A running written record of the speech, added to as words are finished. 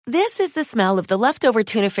This is the smell of the leftover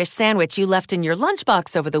tuna fish sandwich you left in your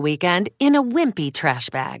lunchbox over the weekend in a wimpy trash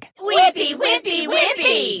bag. Wimpy, wimpy,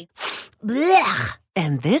 wimpy! Blech!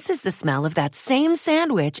 And this is the smell of that same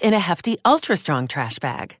sandwich in a hefty, ultra-strong trash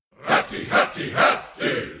bag. Hefty, hefty,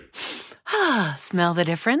 hefty! Ah, smell the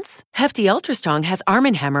difference? Hefty Ultra Strong has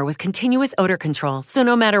Arm & Hammer with continuous odor control, so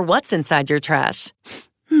no matter what's inside your trash,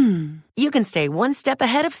 you can stay one step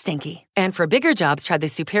ahead of stinky. And for bigger jobs, try the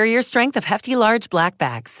superior strength of Hefty Large Black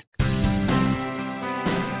Bags.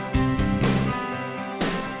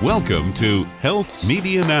 Welcome to Health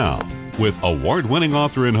Media Now with award-winning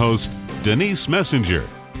author and host Denise Messenger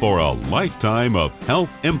for a lifetime of health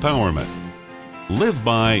empowerment. Live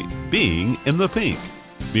by being in the pink.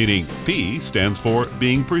 Meaning P stands for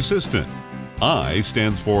being persistent, I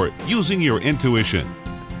stands for using your intuition,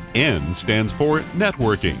 N stands for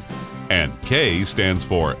networking, and K stands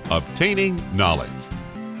for obtaining knowledge.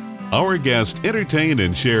 Our guests entertain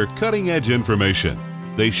and share cutting-edge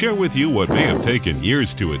information. They share with you what may have taken years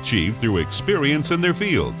to achieve through experience in their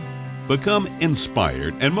field. Become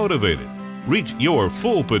inspired and motivated. Reach your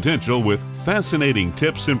full potential with fascinating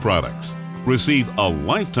tips and products. Receive a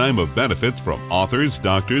lifetime of benefits from authors,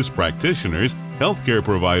 doctors, practitioners, healthcare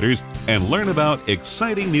providers, and learn about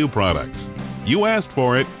exciting new products. You asked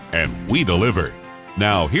for it, and we deliver.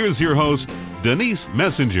 Now, here's your host, Denise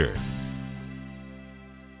Messenger.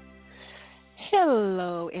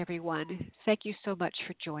 Hello, everyone. Thank you so much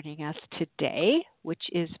for joining us today, which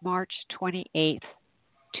is March 28th,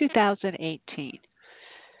 2018.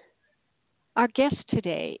 Our guest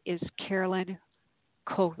today is Carolyn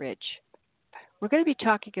Coleridge. We're going to be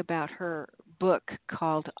talking about her book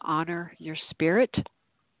called Honor Your Spirit.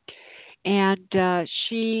 And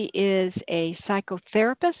she is a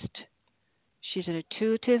psychotherapist. She's an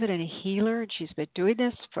intuitive and a healer, and she's been doing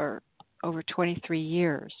this for over 23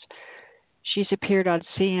 years. She's appeared on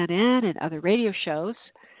CNN and other radio shows.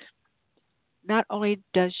 Not only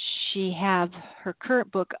does she have her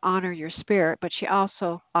current book, Honor Your Spirit, but she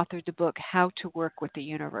also authored the book, How to Work with the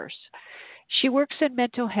Universe. She works in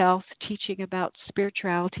mental health, teaching about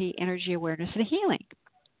spirituality, energy awareness, and healing.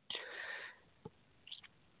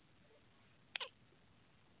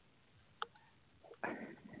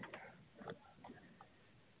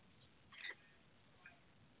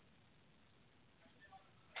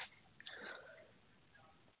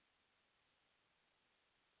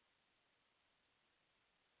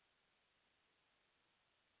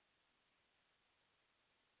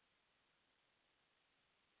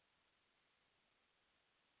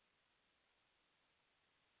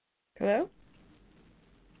 Hello?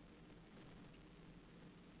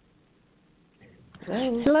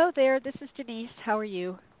 Hello? Hello there. This is Denise. How are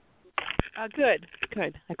you? Good.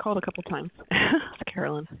 I called a couple times. It's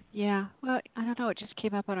Carolyn. Yeah. Well, I don't know. It just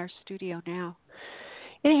came up on our studio now.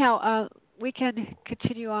 Anyhow, we can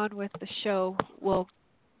continue on with the show. We'll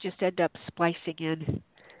just end up splicing in,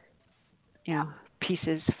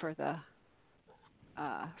 pieces for the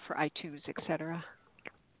for iTunes, etc.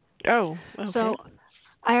 Oh, okay. So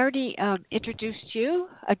I already introduced you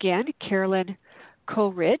again, Carolyn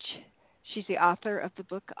Coleridge. She's the author of the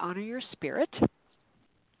book Honor Your Spirit.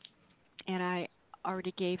 And I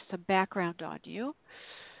already gave some background on you.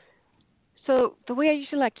 So the way I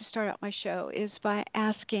usually like to start out my show is by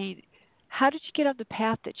asking, how did you get on the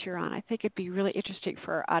path that you're on? I think it'd be really interesting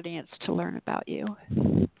for our audience to learn about you.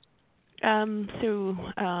 So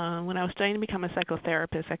when I was studying to become a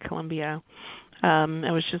psychotherapist at Columbia,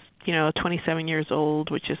 I was just, 27 years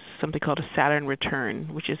old, which is something called a Saturn return,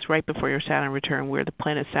 which is right before your Saturn return, where the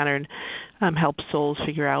planet Saturn helps souls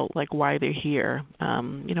figure out why they're here.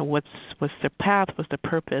 What's their path, what's their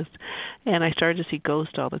purpose. And I started to see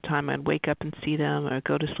ghosts all the time. I'd wake up and see them, or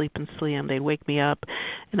go to sleep and see them. They'd wake me up,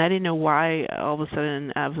 and I didn't know why. All of a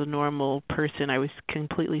sudden, as a normal person, I was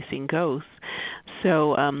completely seeing ghosts.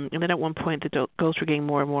 So, and then at one point, the ghosts were getting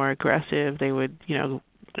more and more aggressive. They would,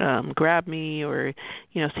 grab me, or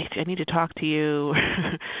say, I need to talk to you,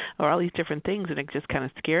 or all these different things, and it just kind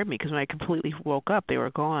of scared me, because when I completely woke up, they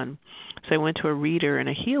were gone. So I went to a reader and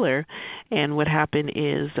a healer, and what happened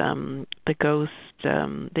is the ghost,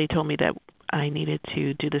 they told me that I needed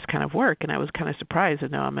to do this kind of work, and I was kind of surprised.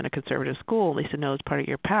 And no, I'm in a conservative school. They said, no, it's part of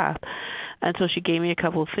your path. And so she gave me a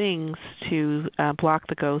couple of things to block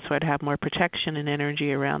the ghost, so I'd have more protection and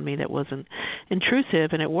energy around me that wasn't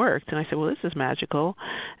intrusive, and it worked. And I said, well, this is magical.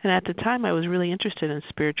 And at the time, I was really interested in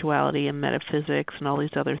spirituality and metaphysics and all these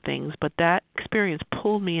other things, but that experience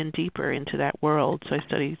pulled me in deeper into that world. So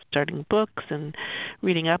I starting books and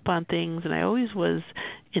reading up on things, and I always was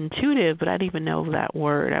intuitive, but I didn't even know that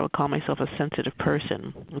word. I would call myself a sensitive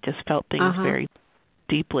person. I just felt things very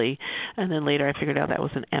deeply. And then later I figured out that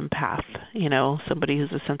was an empath, somebody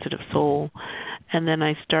who's a sensitive soul. And then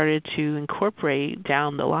I started to incorporate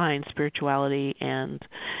down the line spirituality and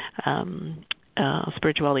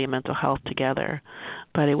mental health together.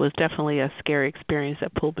 But it was definitely a scary experience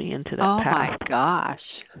that pulled me into that path. Oh, my gosh.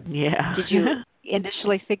 Yeah. Did you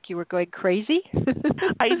initially think you were going crazy?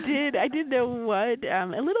 I did. I didn't know what.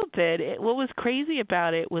 A little bit. What was crazy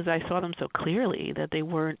about it was I saw them so clearly that they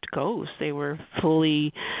weren't ghosts. They were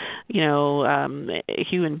fully,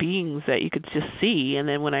 human beings that you could just see. And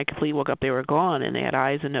then when I completely woke up, they were gone, and they had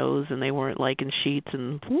eyes and nose, and they weren't like in sheets,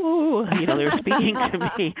 and whoa, they were speaking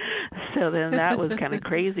to me. So then that was kind of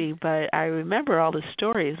crazy. But I remember all the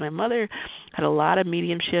stories. My mother had a lot of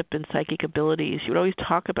mediumship and psychic abilities. She would always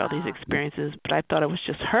talk about these experiences, but I thought it was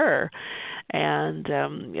just her. And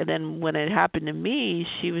then when it happened to me,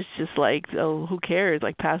 she was just like, oh, who cares?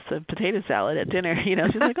 Like, pass the potato salad at dinner.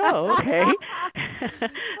 She's like, oh, okay.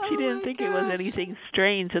 She didn't think it was anything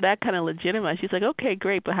strange. So that kind of legitimized. She's like, okay,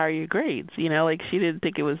 great, but how are your grades? Like, she didn't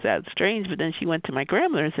think it was that strange. But then she went to my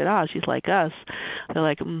grandmother and said, she's like us. They're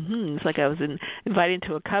like, It's like I was invited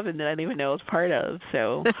to a coven that I didn't even know I was part of.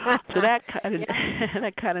 So that kind of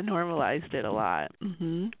that kind of normalized it a lot.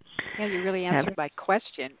 Mm-hmm. Yeah, you really answered my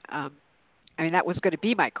question. That was going to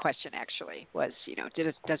be my question, actually, was,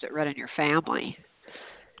 does it run in your family?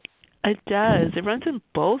 It does. It runs in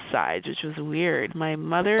both sides, which was weird. My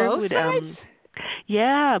mother both sides?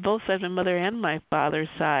 Yeah, both sides, my mother and my father's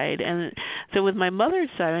side. And so with my mother's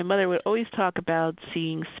side, my mother would always talk about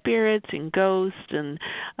seeing spirits and ghosts, and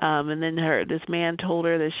then this man told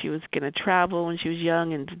her that she was going to travel when she was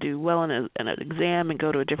young and to do well in an exam and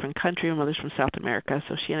go to a different country. My mother's from South America,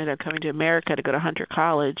 so she ended up coming to America to go to Hunter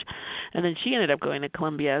College, and then she ended up going to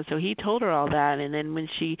Columbia. So he told her all that, and then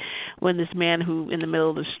when this man who in the middle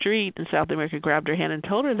of the street in South America grabbed her hand and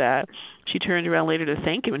told her that, she turned around later to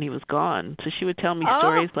thank him, and he was gone. So she would tell me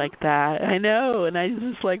stories like that. I know, and I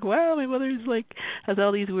was just like, wow, my mother's has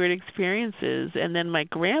all these weird experiences. And then my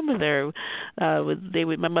grandmother,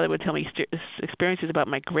 my mother would tell me experiences about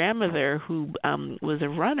my grandmother who was a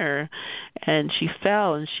runner, and she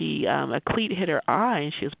fell, and a cleat hit her eye,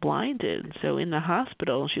 and she was blinded. So in the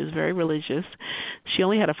hospital, she was very religious. She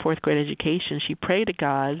only had a 4th grade education. She prayed to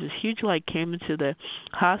God. This huge light came into the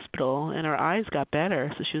hospital, and her eyes got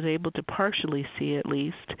better, so she was able to partially see at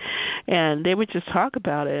least. And they would just talk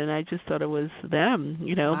about it, and I just thought it was them,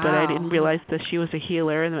 Wow. But I didn't realize that she was a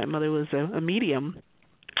healer and my mother was a medium.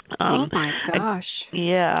 Oh, my gosh.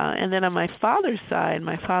 Yeah, and then on my father's side,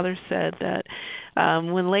 my father said that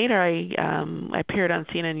when later I appeared on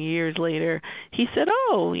CNN years later, he said,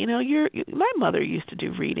 my mother used to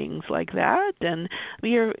do readings like that, and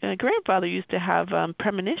your grandfather used to have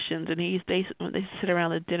premonitions, and they sit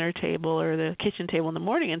around the dinner table or the kitchen table in the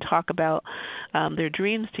morning and talk about their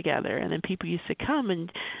dreams together, and then people used to come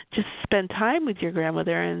and just spend time with your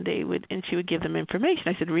grandmother, and she would give them information.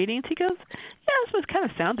 I said, readings? He goes, yeah, that's what it kind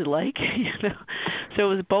of sounded like,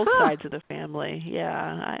 So it was both sides of the family.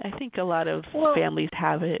 Yeah, I think a lot of families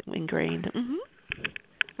have it ingrained. Mm-hmm.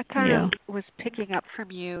 I kind of was picking up from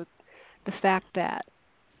you the fact that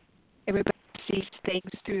everybody sees things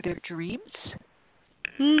through their dreams.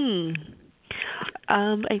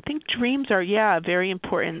 I think dreams are, very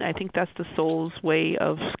important. I think that's the soul's way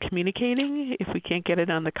of communicating if we can't get it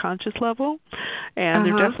on the conscious level. And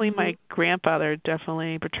they're definitely, my grandfather,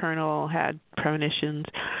 definitely paternal, had premonitions.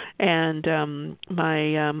 And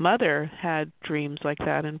my mother had dreams like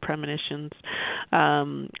that and premonitions.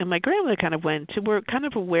 And my grandmother we're kind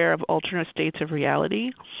of aware of alternate states of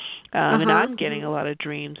reality. And I'm getting a lot of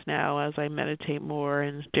dreams now as I meditate more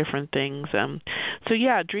and different things.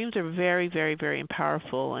 Dreams are very, very, very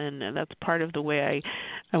powerful, and that's part of the way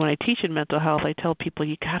when I teach in mental health, I tell people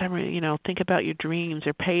you got to, think about your dreams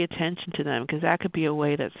or pay attention to them, because that could be a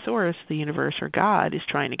way that Source, the universe, or God is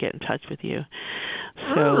trying to get in touch with you.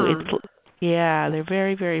 So they're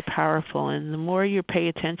very, very powerful, and the more you pay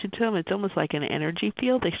attention to them, it's almost like an energy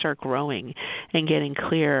field. They start growing and getting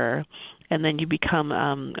clearer. And then you become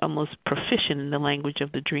almost proficient in the language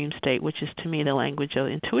of the dream state, which is to me the language of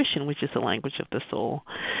intuition, which is the language of the soul.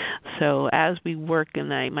 So as we work in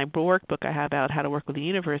my workbook I have out, How to Work with the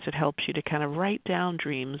Universe, it helps you to kind of write down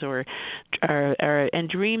dreams and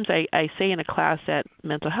dreams. I say in a class at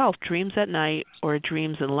Mental Health, dreams at night or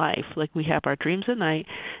dreams in life. Like we have our dreams at night,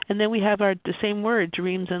 and then we have the same word,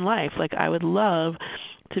 dreams in life. Like I would love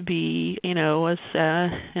to be, an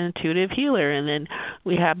intuitive healer, and then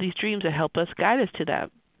we have these dreams that help us guide us to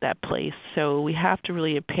that place. So we have to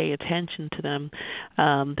really pay attention to them.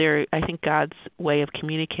 They're, I think, God's way of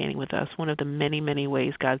communicating with us. One of the many, many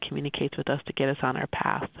ways God communicates with us to get us on our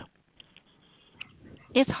path.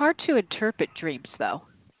 It's hard to interpret dreams, though.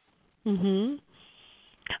 Mhm.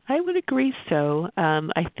 I would agree so.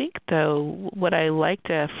 I think, though, what I like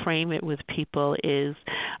to frame it with people is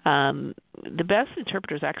the best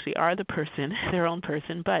interpreters actually are the person, their own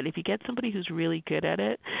person. But if you get somebody who's really good at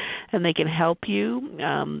it and they can help you,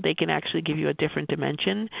 they can actually give you a different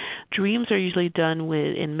dimension. Dreams are usually done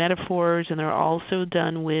in metaphors, and they're also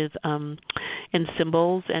done with in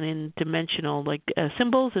symbols and in dimensional, like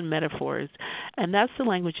symbols and metaphors. And that's the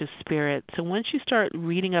language of spirit. So once you start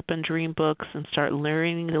reading up on dream books and start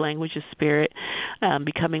learning the language of spirit,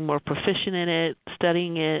 becoming more proficient in it,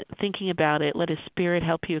 studying it, thinking about it, let a spirit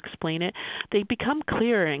help you explain it, they become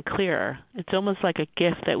clearer and clearer. It's almost like a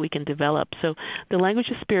gift that we can develop. So the language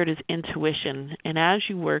of spirit is intuition. And as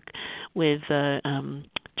you work with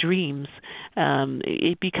dreams,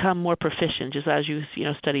 it become more proficient. Just as you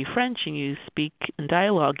study French and you speak in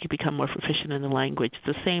dialogue, you become more proficient in the language.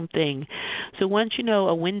 It's the same thing. So once you know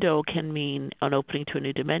a window can mean an opening to a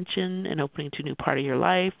new dimension, an opening to a new part of your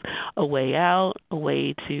life, a way out, a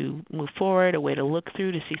way to move forward, a way to look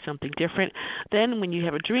through to see something different, then when you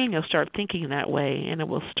have a dream, you'll start thinking that way, and it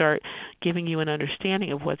will start giving you an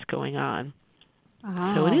understanding of what's going on.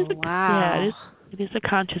 Oh, so it is wow. it is a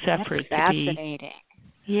conscious effort. That's fascinating.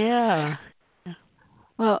 Yeah.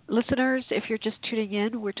 Well, listeners, if you're just tuning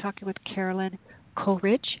in, we're talking with Carolyn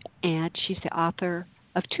Coleridge, and she's the author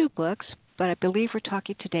of 2 books, but I believe we're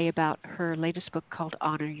talking today about her latest book called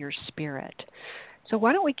Honor Your Spirit. So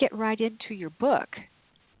why don't we get right into your book?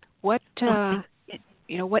 What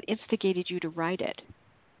what instigated you to write it?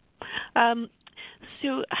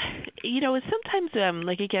 So, it's sometimes,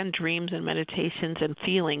 like, again, dreams and meditations and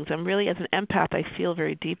feelings. I'm really, as an empath, I feel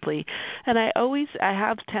very deeply. And I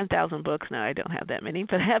have 10,000 books now. I don't have that many,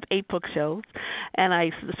 but I have 8 bookshelves. And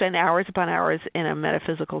I spend hours upon hours in a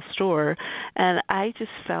metaphysical store. And I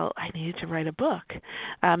just felt I needed to write a book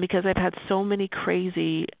because I've had so many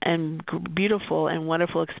crazy and beautiful and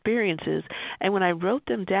wonderful experiences. And when I wrote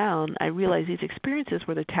them down, I realized these experiences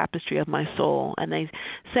were the tapestry of my soul. And they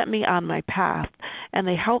set me on my path. And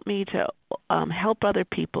they help me to help other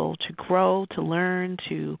people to grow, to learn,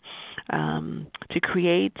 to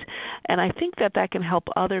create, and I think that can help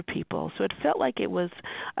other people. So it felt like it was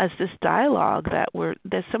as this dialogue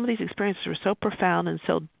that some of these experiences were so profound and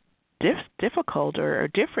so difficult or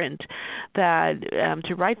different that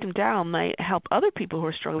to write them down might help other people who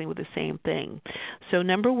are struggling with the same thing. So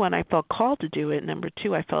number one, I felt called to do it. Number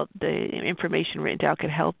two, I felt the information written down could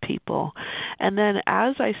help people. And then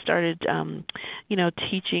as I started,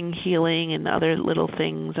 teaching healing and other little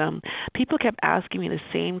things, people kept asking me the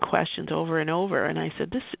same questions over and over. And I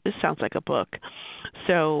said, this sounds like a book.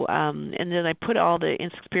 So, and then I put all the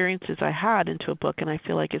experiences I had into a book, and I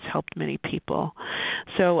feel like it's helped many people.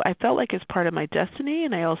 So I felt like it's part of my destiny,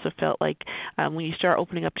 and I also felt like when you start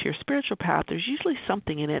opening up to your spiritual path, there's usually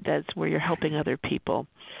something in it that's where you're helping other people.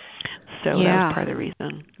 So that was part of the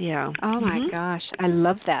reason. Yeah. Oh, my gosh. I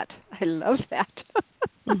love that.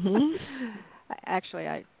 Actually,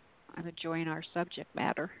 I'm enjoying our subject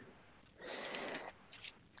matter.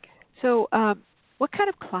 So what kind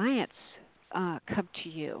of clients come to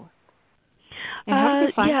you? And how do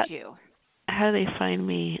they find you? How do they find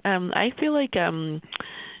me? I feel like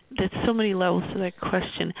there's so many levels to that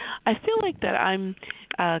question. I feel like that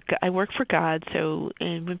I work for God,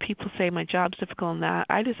 and when people say my job's difficult and that,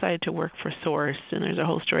 I decided to work for Source, and there's a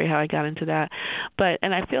whole story how I got into that.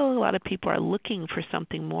 And I feel a lot of people are looking for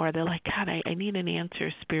something more. They're like, God, I need an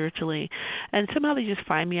answer spiritually. And somehow they just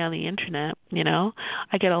find me on the internet,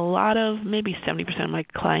 I get a lot of, maybe 70% of my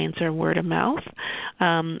clients are word of mouth,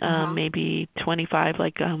 maybe 25,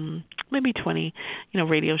 maybe 20,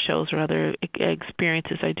 radio shows or other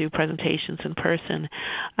experiences. I do presentations in person.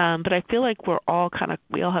 But I feel like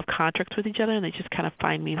we all have contracts with each other, and they just kind of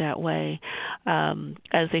find me that way.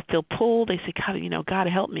 As they feel pulled, they say, God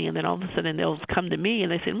help me. And then all of a sudden they'll come to me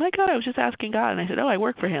and they say, my God, I was just asking God. And I said, I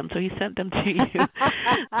work for him. So he sent them to you.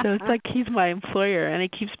 So it's like he's my employer, and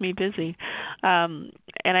it keeps me busy.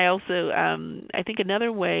 And I also, I think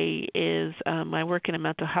another way is I work in a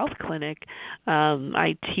mental health clinic.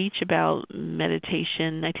 I teach about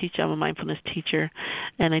meditation. I'm a mindfulness teacher,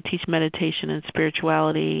 and I teach meditation and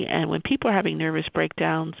spirituality. And when people are having nervous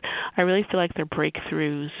breakdowns, I really feel like they're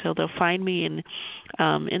breakthroughs. So they'll find me in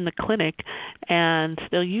the clinic, and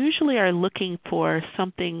they'll usually are looking for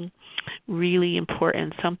something really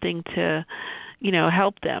important, something to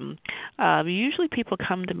help them. Usually people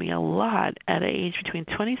come to me a lot at an age between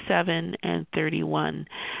 27 and 31.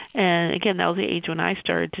 And again, that was the age when I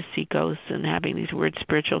started to see ghosts and having these weird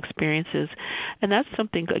spiritual experiences. And that's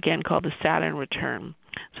something, again, called the Saturn return.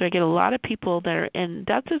 So I get a lot of people that are, and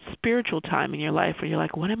that's a spiritual time in your life where you're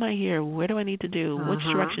like, what am I here? Where do I need to do? Which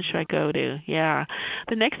direction should I go to? Yeah.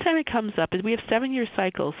 The next time it comes up is we have 7-year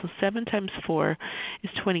cycles. So 7 times 4 is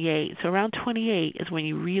 28. So around 28 is when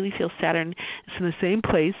you really feel Saturn is in the same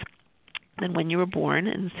place than when you were born.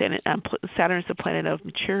 And Saturn is the planet of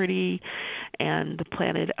maturity and the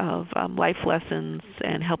planet of life lessons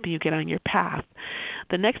and helping you get on your path.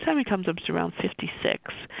 The next time it comes up is around 56.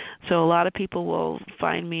 So a lot of people will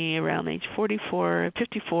find me around age 44,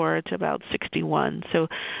 54 to about 61. So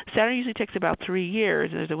Saturn usually takes about 3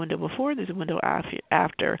 years. There's a window before, there's a window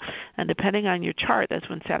after. And depending on your chart, that's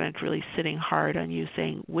when Saturn's really sitting hard on you,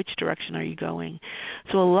 saying, which direction are you going?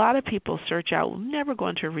 So a lot of people search out, never go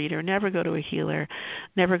into a reader, never go to a healer,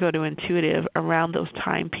 never go to intuitive around those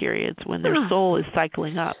time periods when their soul is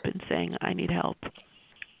cycling up and saying, I need help.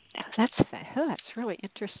 That's really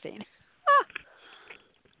interesting.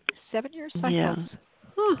 7-year cycles.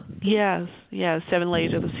 Yeah. Yes. 7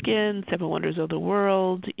 layers of the skin, 7 wonders of the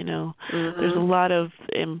world. There's a lot of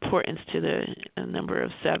importance to the number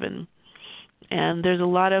of 7. And there's a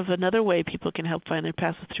lot of another way people can help find their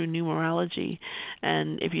path through numerology.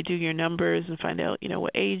 And if you do your numbers and find out,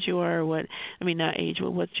 what age you are, what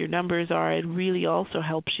your numbers are, it really also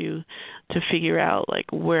helps you to figure out like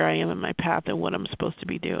where I am in my path and what I'm supposed to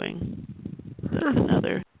be doing. That's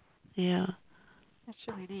another. Yeah. That's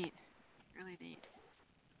really neat. Really neat.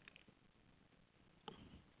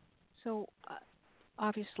 So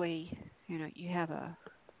obviously, you have a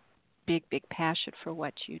big passion for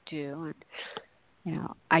what you do, and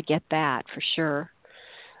I get that for sure.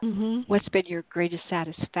 What's been your greatest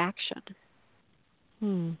satisfaction?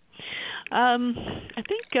 I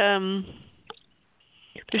think there's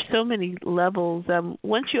so many levels.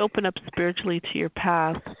 Once you open up spiritually to your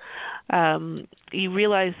path, you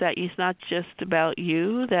realize that it's not just about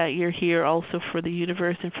you, that you're here also for the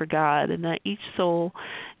universe and for God, and that each soul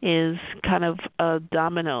is kind of a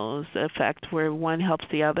dominoes effect where one helps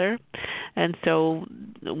the other. And so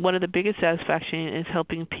one of the biggest satisfaction is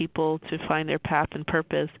helping people to find their path and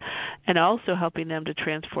purpose, and also helping them to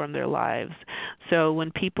transform their lives. So when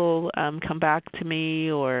people come back to me,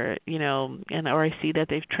 or or I see that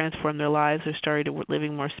they've transformed their lives, they're starting to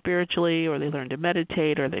living more spiritually, or they learn to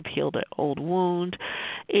meditate, or they've healed an old wound.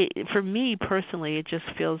 For me personally, it just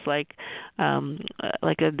feels like a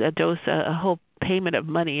dose, a whole payment of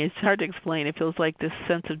money. It's hard to explain. It feels like this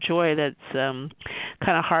sense of joy that's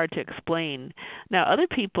kind of hard to explain. Now, other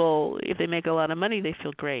people, if they make a lot of money, they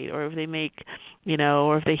feel great, or if they make,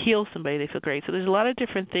 or if they heal somebody, they feel great. So there's a lot of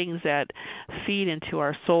different things that feed into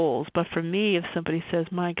our souls. But for me, if somebody says,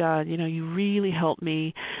 my God, you really helped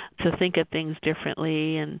me to think of things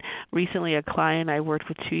differently. And recently a client I worked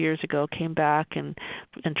with 2 years ago came back and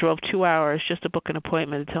drove 2 hours just to book an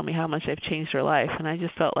appointment to tell me how much I've changed her life. And I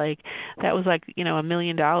just felt like that was like, $1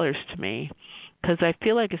 million to me. Because I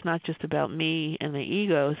feel like it's not just about me and the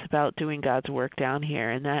ego; it's about doing God's work down here,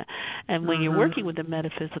 and when you're working with the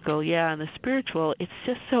metaphysical, and the spiritual, it's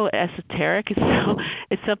just so esoteric.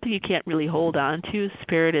 It's something you can't really hold on to.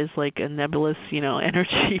 Spirit is like a nebulous,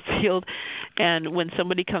 energy field, and when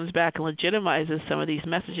somebody comes back and legitimizes some of these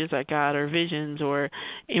messages I got, or visions, or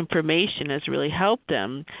information has really helped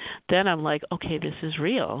them, then I'm like, okay, this is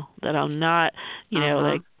real. That I'm not,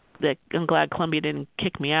 like. That I'm glad Columbia didn't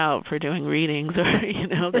kick me out for doing readings, or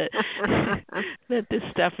that this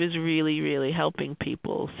stuff is really, really helping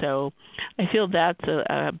people. So I feel that's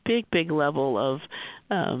a big level of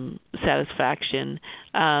satisfaction.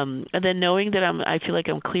 And then knowing that I feel like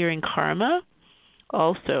I'm clearing karma.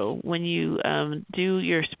 Also, when you do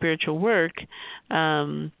your spiritual work,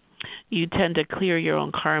 you tend to clear your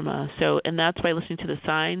own karma. And that's by listening to the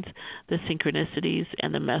signs, the synchronicities,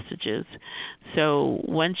 and the messages. So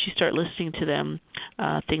once you start listening to them,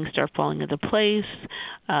 things start falling into place.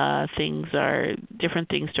 Different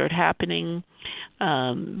things start happening.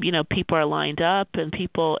 People are lined up, and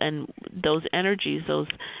those energy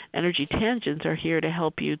tangents are here to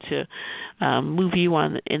help you to move you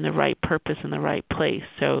in the right purpose in the right place.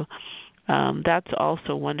 So that's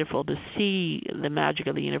also wonderful to see the magic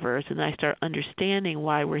of the universe, and I start understanding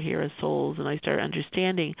why we're here as souls, and I start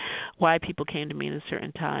understanding why people came to me in a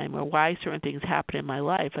certain time, or why certain things happen in my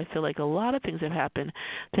life. I feel like a lot of things have happened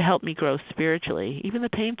to help me grow spiritually, even the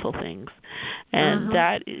painful things. And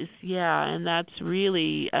that is, and that's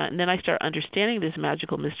really, and then I start understanding this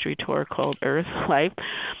magical mystery tour called Earth Life,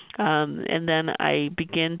 and then I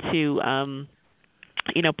begin to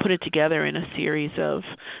put it together in a series of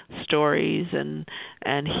stories and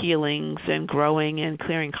healings and growing and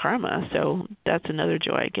clearing karma. So that's another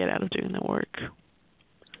joy I get out of doing the work.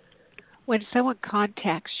 When someone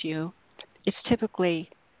contacts you it's typically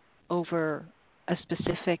over a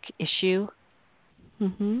specific issue,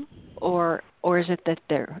 or is it that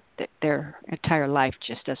their entire life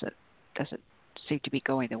just doesn't seem to be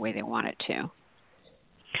going the way they want it to?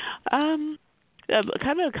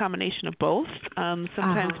 Kind of a combination of both.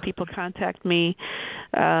 Sometimes people contact me,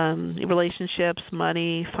 relationships,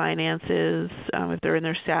 money, finances. If they're in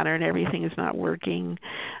their Saturn, everything is not working.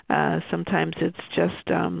 Sometimes it's just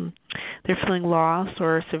they're feeling loss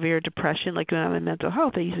or severe depression. Like when I'm in mental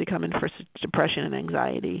health, they usually come in for depression and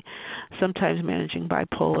anxiety, sometimes managing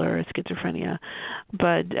bipolar or schizophrenia.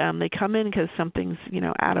 But they come in because something's,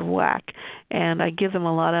 out of whack. And I give them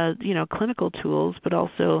a lot of, clinical tools, but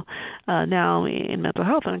also now in mental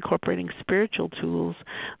health, I'm incorporating spiritual tools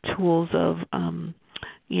of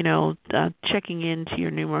checking into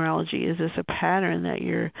your numerology. Is this a pattern that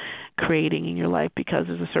you're creating in your life because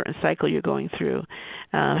there's a certain cycle you're going through?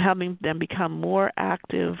 Helping them become more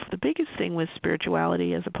active. The biggest thing with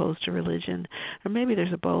spirituality as opposed to religion, or maybe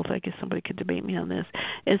there's a both, I guess somebody could debate me on this,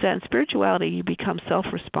 is that in spirituality you become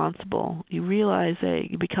self-responsible. You realize that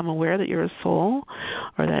you become aware that you're a soul,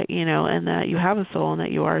 or that, and that you have a soul and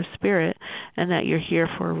that you are a spirit and that you're here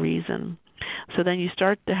for a reason. So then you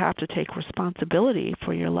start to have to take responsibility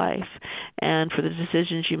for your life and for the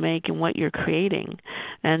decisions you make and what you're creating.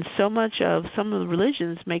 And so much of some of the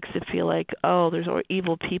religions makes it feel like, there's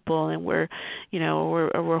evil people and we're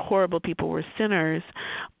horrible people, we're sinners.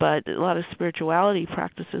 But a lot of spirituality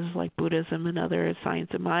practices like Buddhism and other science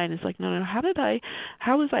of mind is like, no,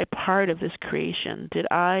 how was I part of this creation? Did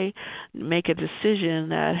I make a decision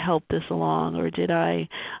that helped this along, or did I,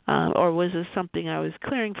 or was this something I was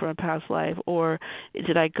clearing from a past life? Or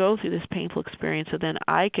did I go through this painful experience so then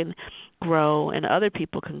I can grow and other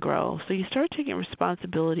people can grow? So you start taking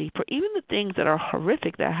responsibility for even the things that are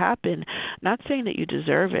horrific that happen, not saying that you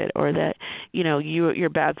deserve it or that, your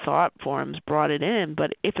bad thought forms brought it in,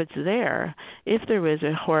 but if it's there, if there is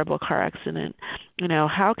a horrible car accident,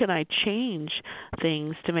 how can I change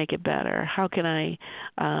things to make it better? How can I,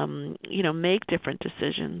 make different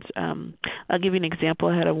decisions? I'll give you an example.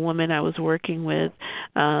 I had a woman I was working with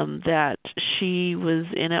that she was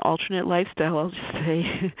in an alternate lifestyle, I'll just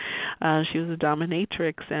say. She was a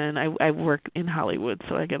dominatrix, and I work in Hollywood,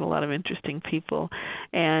 so I get a lot of interesting people.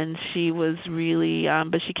 And she was really,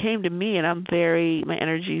 but she came to me, and my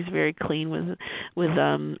energy is very clean with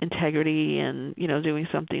integrity and, doing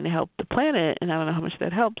something to help the planet, and I don't know how much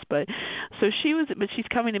that helps, but she's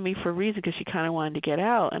coming to me for a reason because she kind of wanted to get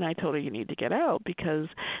out, and I told her you need to get out because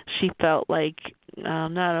she felt like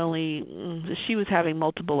not only she was having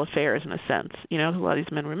multiple affairs in a sense, a lot of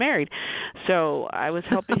these men were married, so I was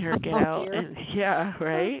helping her get out, and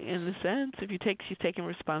in the sense, she's taking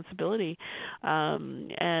responsibility,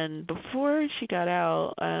 and before she got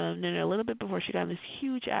out, a little bit before she got in this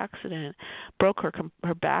huge accident, broke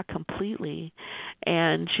her back completely,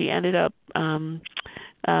 and she ended up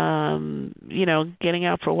getting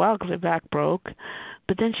out for a while because her back broke,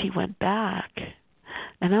 but then she went back.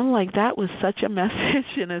 And I'm like, that was such a message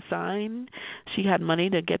and a sign. She had money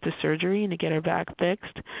to get the surgery and to get her back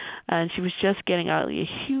fixed. And she was just getting out a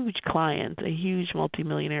huge client, a huge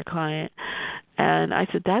multimillionaire client. And I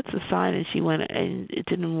said, that's a sign. And she went, and it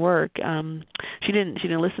didn't work. She didn't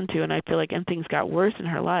listen to it, and I feel like, and things got worse in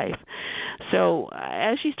her life. So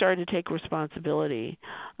as she started to take responsibility,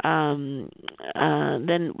 then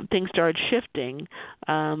things started shifting.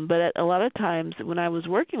 But a lot of times when I was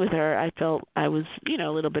working with her, I felt I was,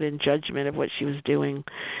 a little bit in judgment of what she was doing.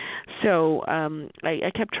 So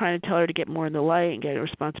I kept trying to tell her to get more in the light and get a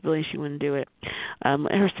responsibility. She wouldn't do it.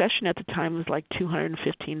 Her session at the time was like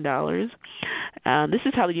 $215. This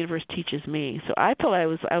is how the universe teaches me. So I felt I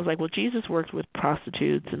was like, well, Jesus worked with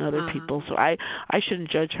prostitutes and other people, so I shouldn't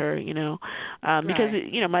judge her, because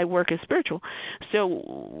my work is spiritual. So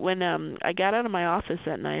when I got out of my office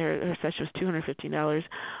that night, her session was $215.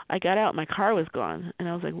 I got out, my car was gone, and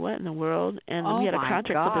I was like, what in the world? And we had a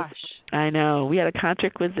contract with this. I know, we had a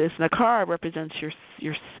contract with this. And the car represents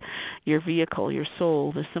your vehicle, your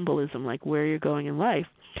soul, the symbolism, like where you're going in life.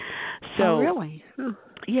 So, really?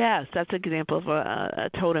 Yes, that's an example of a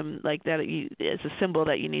totem like that. It's a symbol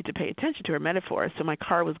that you need to pay attention to, or metaphor. So my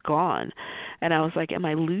car was gone, and I was like, am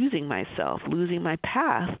I losing myself, losing my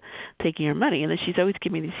path, taking your money? And then she's always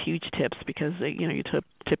giving me these huge tips because, you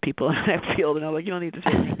tip people in that field, and I'm like, you don't need to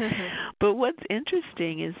tip me. But what's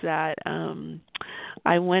interesting is that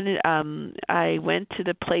I went to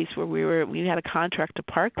the place where we had a contract to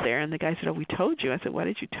park there, and the guy said, oh, we told you. I said, why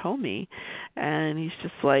did you tell me? And he's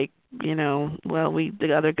just like,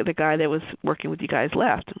 the guy that was working with you guys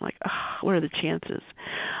left. I'm like, what are the chances?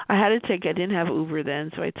 I didn't have Uber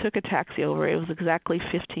then, so I took a taxi over. It was exactly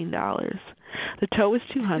 $15. The tow was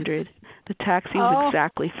 $200. The taxi was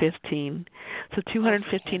exactly $15. So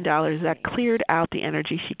 $215. That cleared out the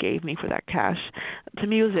energy she gave me for that cash. To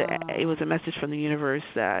me, it was a message from the universe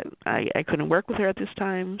that I couldn't work with her at this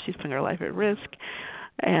time. She's putting her life at risk.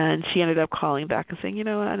 And she ended up calling back and saying,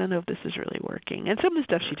 I don't know if this is really working. And some of the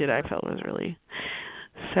stuff she did I felt was really,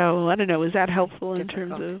 so I don't know, is that helpful in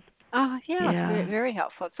terms of? Yeah. Very, very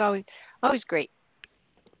helpful. It's always great.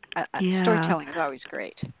 Storytelling is always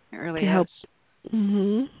great. It really helps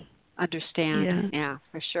understand. Yeah,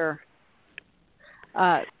 for sure.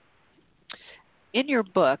 In your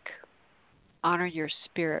book, Honor Your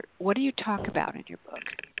Spirit, what do you talk about in your book?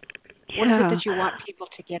 What is it that you want people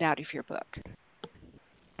to get out of your book?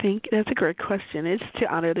 I think that's a great question. It's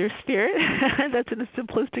to honor their spirit. That's in a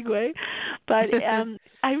simplistic way. But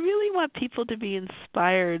I really want people to be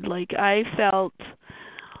inspired. Like I felt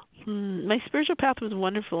my spiritual path was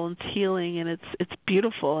wonderful and it's healing and it's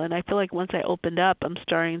beautiful. And I feel like once I opened up, I'm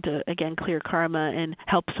starting to, again, clear karma and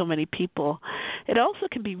help so many people. It also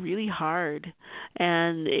can be really hard.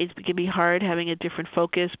 And it can be hard having a different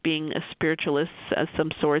focus, being a spiritualist of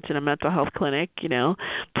some sorts in a mental health clinic,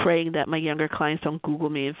 praying that my younger clients don't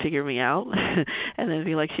Google me and figure me out. And then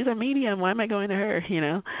be like, she's a medium, why am I going to her?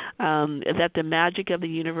 That the magic of the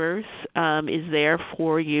universe is there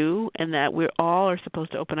for you and that we all are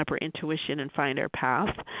supposed to open up our intuition and find our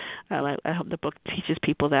path. I hope the book teaches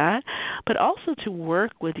people that. But also to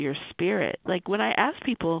work with your spirit. Like when I ask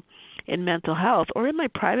people in mental health or in my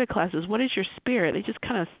private classes, what is your spirit? They just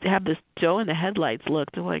kind of have this doe in the headlights look.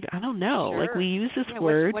 They're like, I don't know. Sure. Like we use this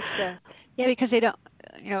word. Because they don't,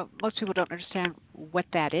 most people don't understand what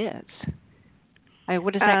that is.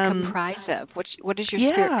 What does that comprise of? What does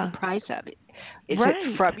your spirit comprise of? Is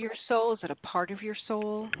it from your soul? Is it a part of your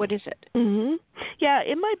soul? What is it? Mm-hmm. Yeah,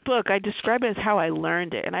 in my book, I describe it as how I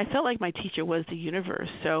learned it, and I felt like my teacher was the universe.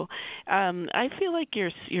 So I feel like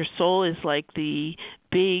your soul is like the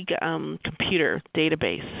big computer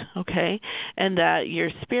database, okay? And that your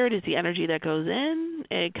spirit is the energy that goes in,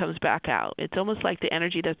 it comes back out. It's almost like the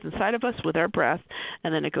energy that's inside of us with our breath,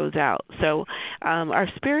 and then it goes out. So our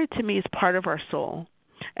spirit, to me, is part of our soul.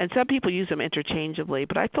 And some people use them interchangeably,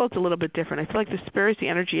 but I feel it's a little bit different. I feel like the spirit is the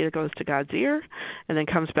energy that goes to God's ear and then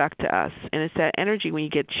comes back to us. And it's that energy when you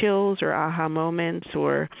get chills or aha moments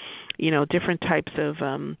or, different types of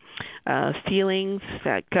feelings,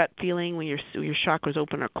 that gut feeling when your chakras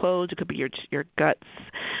open or close. It could be your guts,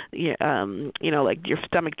 like your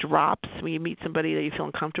stomach drops when you meet somebody that you feel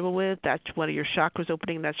uncomfortable with. That's one of your chakras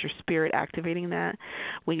opening. That's your spirit activating that.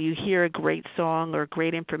 When you hear a great song or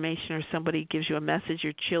great information or somebody gives you a message,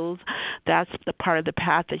 your chills, that's the part of the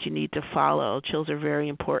path that you need to follow. Chills are very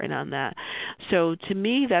important on that. So to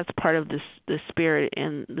me, that's part of the spirit,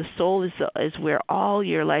 and the soul is where all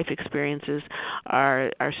your life experiences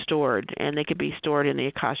are stored, and they can be stored in the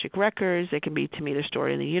Akashic records. They can be, to me, they're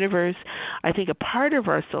stored in the universe. I think a part of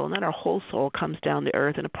our soul, not our whole soul, comes down to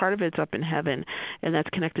earth, and a part of it's up in heaven, and that's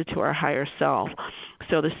connected to our higher self.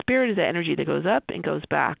 So the spirit is the energy that goes up and goes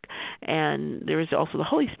back, and there is also the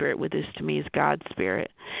Holy Spirit with this, to me, is God's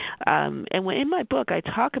spirit. And in my book, I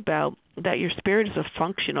talk about that your spirit is a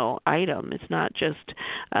functional item. It's not just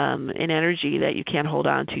an energy that you can't hold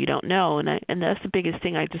on to, you don't know. And that's the biggest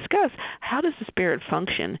thing I discuss. How does the spirit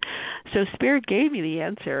function? So Spirit gave me the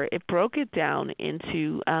answer. It broke it down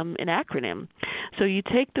into an acronym. So you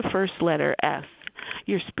take the first letter, S.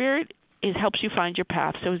 Your spirit helps you find your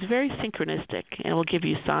path. So it's very synchronistic, and it will give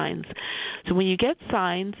you signs. So when you get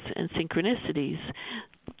signs and synchronicities,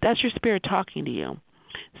 that's your spirit talking to you.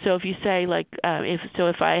 So if you say, like,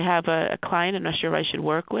 if I have a client I'm not sure if I should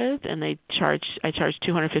work with, and I charge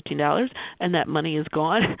 $215, and that money is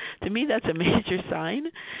gone, to me that's a major sign.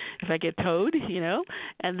 If I get towed,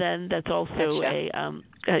 and then that's also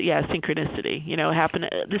synchronicity. Happen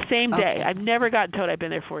the same day. Okay. I've never gotten towed. I've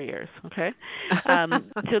been there 4 years. Okay,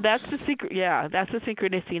 so that's the secret. Yeah, that's the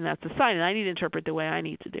synchronicity, and that's the sign. And I need to interpret the way I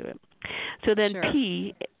need to do it. So then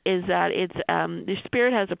P is that it's your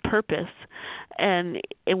spirit has a purpose, and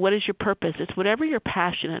what is your purpose? It's whatever you're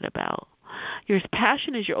passionate about. Your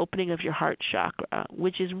passion is your opening of your heart chakra,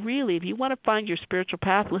 which is really, if you want to find your spiritual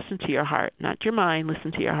path, listen to your heart, not your mind.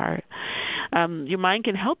 Listen to your heart. Your mind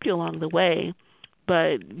can help you along the way,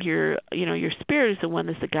 but your spirit is the one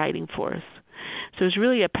that's the guiding force. So it's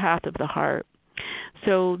really a path of the heart.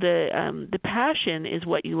 So the passion is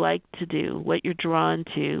what you like to do, what you're drawn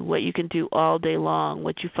to, what you can do all day long,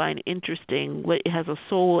 what you find interesting, what has a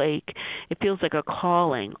soul ache. It feels like a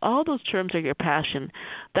calling. All those terms are your passion.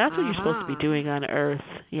 That's what you're supposed to be doing on Earth.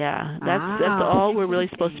 Yeah, that's all we're really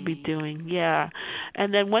supposed to be doing. Yeah,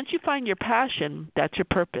 and then once you find your passion, that's your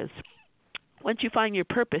purpose. Once you find your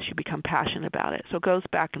purpose, you become passionate about it. So it goes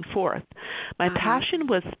back and forth. My passion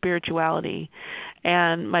was spirituality,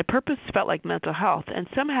 and my purpose felt like mental health. And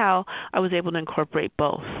somehow I was able to incorporate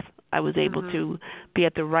both. I was able to be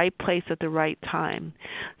at the right place at the right time.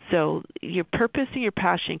 So your purpose and your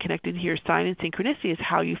passion connected to your sign and synchronicity is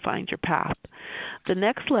how you find your path. The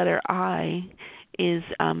next letter, I, is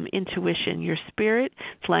intuition. Your spirit's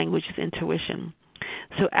language is intuition.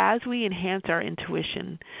 So as we enhance our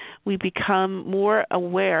intuition, we become more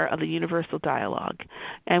aware of the universal dialogue,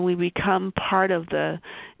 and we become part of the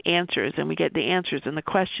answers, and we get the answers and the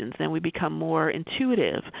questions, and we become more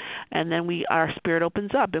intuitive, and then our spirit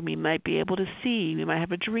opens up, and we might be able to see. We might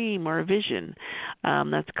have a dream or a vision.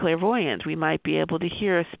 That's clairvoyant. We might be able to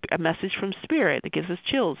hear a message from spirit that gives us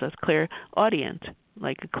chills. That's clairaudient,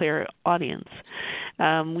 like a clear audience.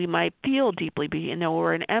 We might feel deeply,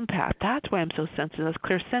 we're an empath. That's why I'm so sensitive. That's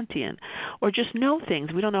clairsentient. Or just know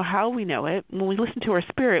things. We don't know how we know it. When we listen to our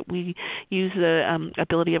spirit, we use the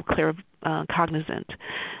ability of claircognizant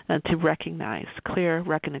to recognize, clear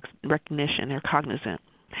recognition or cognizant.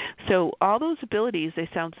 So all those abilities, they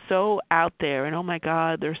sound so out there, and oh my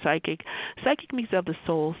God, they're psychic. Psychic means of the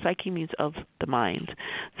soul. Psychic means of the mind.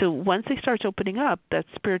 So once they start opening up, that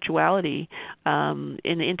spirituality and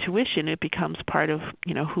intuition, it becomes part of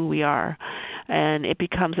who we are, and it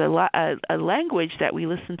becomes a language that we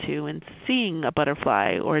listen to, and seeing a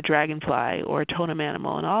butterfly or a dragonfly or a totem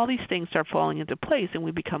animal, and all these things start falling into place, and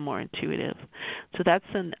we become more intuitive. So that's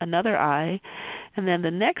another I. And then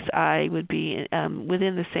the next I would be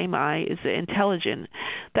within the same I is the intelligent.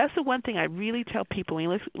 That's the one thing I really tell people. When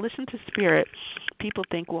you listen to spirit, people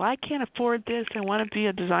think, well, I can't afford this. I want to be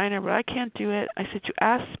a designer, but I can't do it. I said, you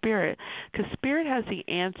ask spirit, because spirit has the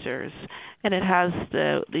answers, and it has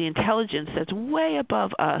the intelligence that's way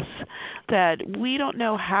above us, that we don't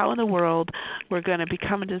know how in the world we're going to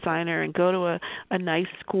become a designer and go to a nice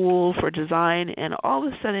school for design, and all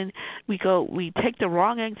of a sudden we take the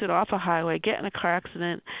wrong exit off a highway, get in a car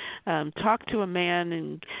accident, talk to a man,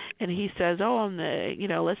 and he says,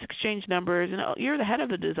 let's exchange numbers, and you're the head of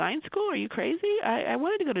the design school? Are you crazy? I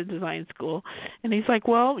wanted to go to design school. And he's like,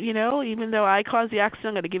 well, even though I caused the accident,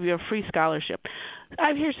 I'm going to give you a free scholarship.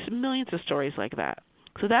 I've heard millions of stories like that.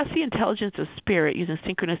 So that's the intelligence of spirit using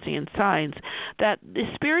synchronicity and signs, that the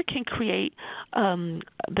spirit can create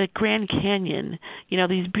the Grand Canyon,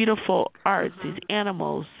 these beautiful arts, these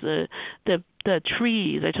animals, the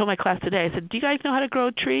trees. I told my class today, I said, do you guys know how to grow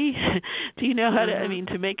a tree? Do you know how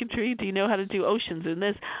to make a tree? Do you know how to do oceans and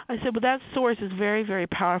this? I said, well, that source is very, very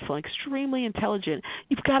powerful, extremely intelligent.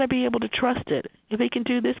 You've got to be able to trust it. If it can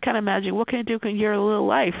do this kind of magic, what can it do in your little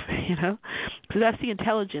life, So that's the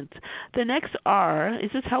intelligence. The next R,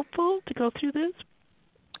 is this helpful to go through this?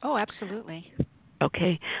 Oh, absolutely.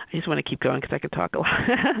 Okay. I just want to keep going because I could talk a lot.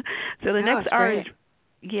 So the next R is...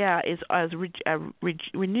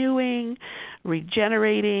 renewing,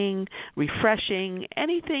 regenerating, refreshing,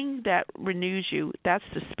 anything that renews you, that's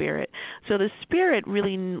the spirit. So the spirit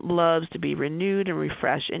really loves to be renewed and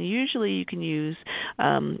refreshed, and usually you can use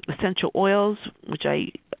essential oils, which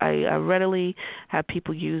I readily have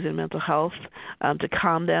people use in mental health to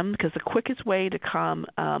calm them, because the quickest way to calm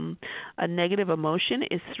a negative emotion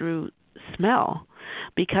is through smell,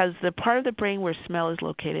 because the part of the brain where smell is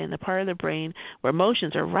located and the part of the brain where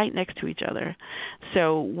emotions are right next to each other.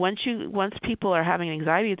 So once people are having an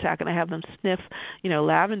anxiety attack and I have them sniff,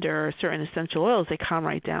 lavender or certain essential oils, they calm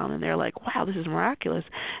right down, and they're like, wow, this is miraculous.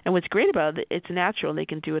 And what's great about it, it's natural. They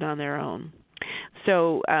can do it on their own.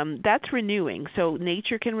 So that's renewing. So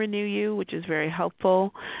nature can renew you, which is very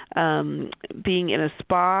helpful. Being in a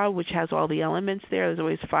spa, which has all the elements there, there's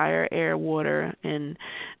always fire, air, water, and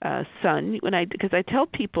sun. Because I tell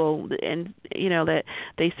people, and that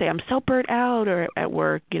they say, I'm so burnt out or at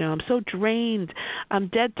work, I'm so drained, I'm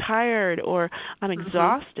dead tired, or I'm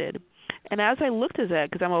exhausted. And as I looked at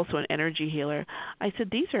that, because I'm also an energy healer, I said,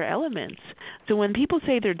 these are elements. So when people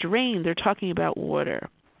say they're drained, they're talking about water.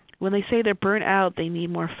 When they say they're burnt out, they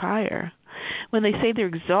need more fire. When they say they're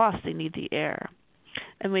exhausted, they need the air.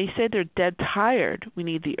 And when they say they're dead tired, we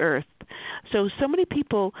need the earth. So many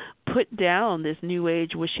people put down this new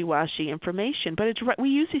age wishy-washy information, but we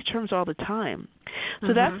use these terms all the time.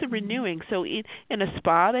 So that's the renewing. So in a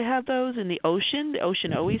spa, they have those. In the ocean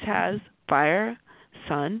always has fire,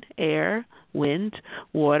 sun, air, wind,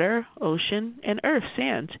 water, ocean, and earth,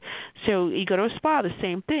 sand. So you go to a spa, the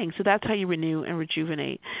same thing. So that's how you renew and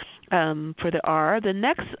rejuvenate. For the R, the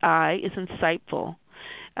next I is insightful.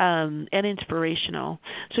 And inspirational.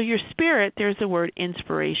 So your spirit, there's the word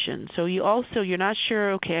inspiration. So you're not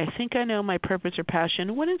sure, okay, I think I know my purpose or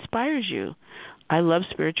passion. What inspires you? I love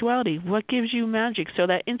spirituality. What gives you magic? So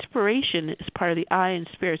that inspiration is part of the I in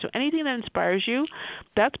spirit. So anything that inspires you,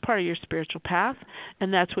 that's part of your spiritual path,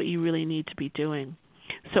 and that's what you really need to be doing.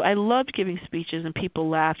 So I loved giving speeches and people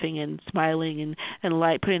laughing and smiling and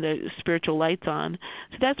light, putting the spiritual lights on.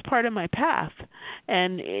 So that's part of my path.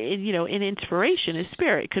 And, in inspiration is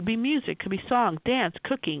spirit. It could be music, could be song, dance,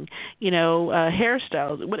 cooking,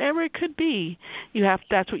 hairstyles, whatever it could be.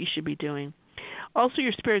 That's what you should be doing. Also,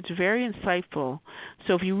 your spirit's very insightful.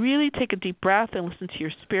 So if you really take a deep breath and listen to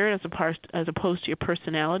your spirit as opposed to your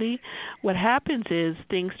personality, what happens is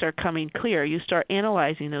things start coming clear. You start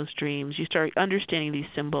analyzing those dreams. You start understanding these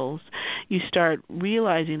symbols. You start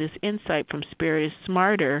realizing this insight from spirit is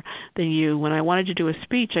smarter than you. When I wanted to do a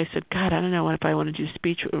speech, I said, God, I don't know if I want to do a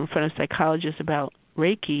speech in front of psychologists about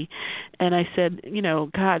Reiki, and I said,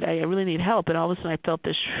 God, I really need help. And all of a sudden I felt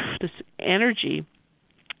this energy.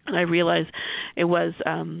 And I realized it was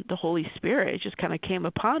the Holy Spirit. It just kind of came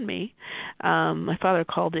upon me. My father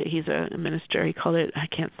called it, he's a minister, he called it, I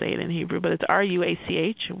can't say it in Hebrew, but it's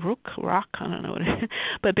R-U-A-C-H, rock, I don't know what it is.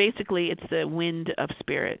 But basically it's the wind of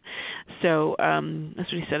spirit. So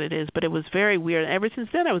that's what he said it is. But it was very weird. And ever since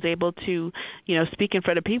then I was able to, speak in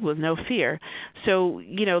front of people with no fear. So,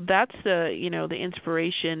 that's the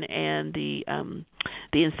inspiration and the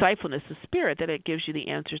insightfulness of spirit, that it gives you the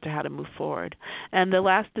answers to how to move forward. And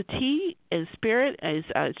the T is spirit, is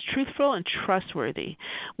it's truthful and trustworthy.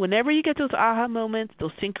 Whenever you get those aha moments,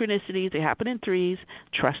 those synchronicities, they happen in threes,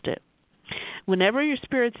 trust it. Whenever your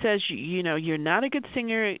spirit says, you're not a good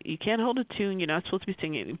singer, you can't hold a tune, you're not supposed to be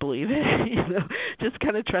singing, believe it, just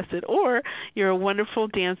kind of trust it. Or you're a wonderful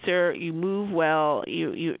dancer, you move well,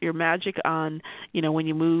 you're magic on, when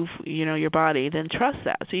you move, your body, then trust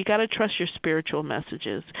that. So you got to trust your spiritual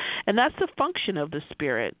messages. And that's the function of the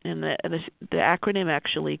spirit. And the acronym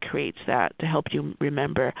actually creates that to help you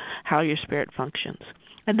remember how your spirit functions.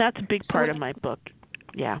 And that's a big part of my book.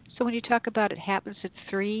 Yeah. So when you talk about it happens at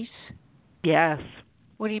threes? Yes.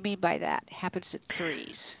 What do you mean by that? Happens at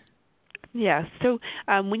threes? Yeah. So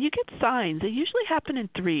when you get signs, they usually happen in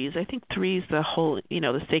threes. I think three is the whole,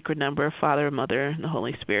 the sacred number of Father, Mother, and the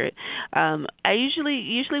Holy Spirit. I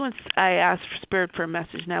usually when I ask Spirit for a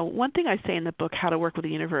message. Now, one thing I say in the book, How to Work with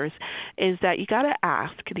the Universe, is that you got to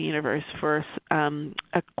ask the universe for an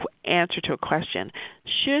answer to a question.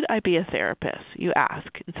 Should I be a therapist? You ask,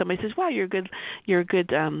 and somebody says, "Wow, you're a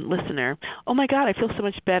good listener. Oh my God, I feel so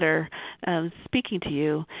much better speaking to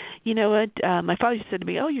you." You know what? My father said to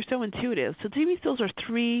me, "Oh, you're so intuitive." So to me, those are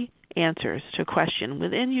three answers to a question.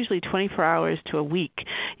 Within usually 24 hours to a week,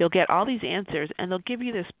 you'll get all these answers, and they'll give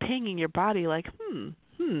you this ping in your body like,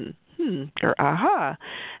 or aha.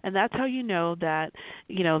 And that's how you know that,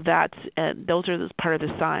 that's those are part of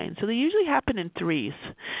the signs. So they usually happen in threes.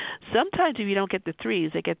 Sometimes if you don't get the threes,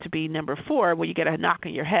 they get to be number 4, where you get a knock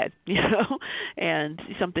on your head, and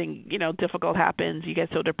something, difficult happens. You get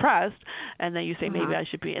so depressed, and then you say, maybe I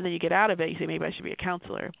should be, and then you get out of it, you say, maybe I should be a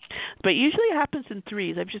counselor. But usually it happens in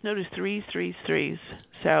threes. I've just noticed threes.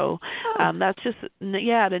 So that's just,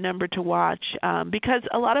 the number to watch. Because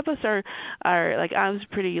a lot of us are like, I was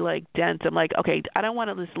pretty dense. I'm like, okay, I don't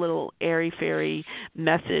want this little airy-fairy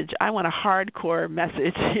message. I want a hardcore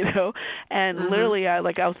message, And literally, I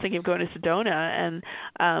was thinking of going to Sedona, and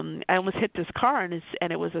I almost hit this car, and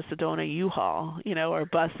it was a Sedona U-Haul, or a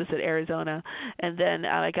bus that said Arizona. And then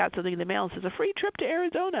I got something in the mail and says, a free trip to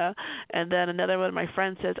Arizona. And then another one of my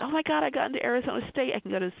friends says, oh my God, I got into Arizona State. I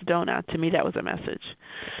can go to Sedona. To me, that was a message.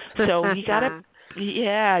 So you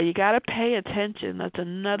gotta pay attention. That's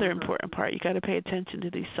another important part. You got to pay attention to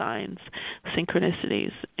these signs,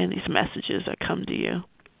 synchronicities, and these messages that come to you.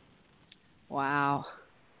 Wow.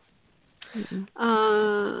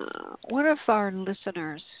 One of our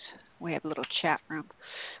listeners, we have a little chat room.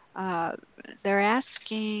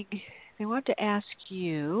 They want to ask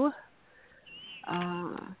you,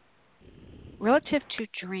 relative to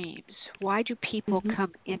dreams, why do people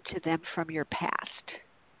come into them from your past?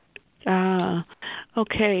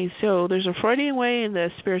 Okay. So there's a Freudian way and the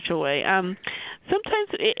spiritual way. Sometimes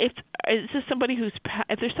if there's somebody who's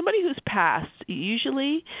passed,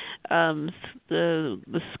 usually the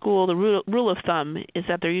rule of thumb is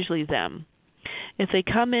that they're usually them. If they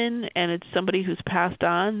come in and it's somebody who's passed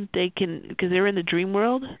on, they can, because they're in the dream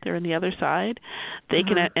world, they're in the other side, they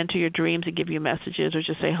can enter your dreams and give you messages or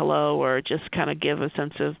just say hello or just kind of give a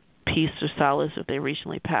sense of peace or solace if they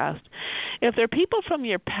recently passed. If they're people from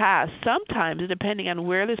your past, sometimes, depending on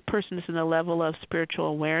where this person is in the level of spiritual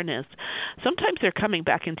awareness, sometimes they're coming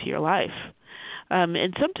back into your life.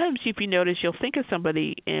 And sometimes, if you notice, you'll think of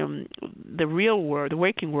somebody in the real world, the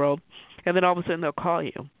waking world, and then all of a sudden they'll call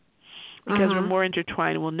you. Because we're more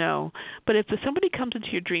intertwined, we'll know. But if somebody comes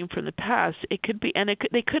into your dream from the past, it could be, and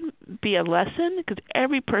they couldn't be a lesson, because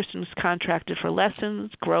every person is contracted for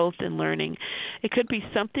lessons, growth, and learning. It could be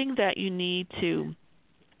something that you need to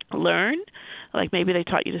learn, like maybe they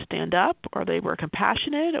taught you to stand up, or they were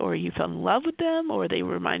compassionate, or you fell in love with them, or they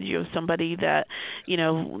reminded you of somebody that,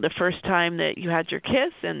 the first time that you had your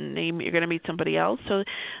kiss, and you're going to meet somebody else. So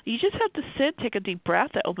you just have to sit, take a deep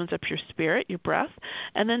breath that opens up your spirit, your breath,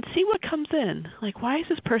 and then see what comes in. Like, why is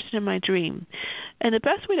this person in my dream? And the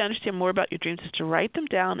best way to understand more about your dreams is to write them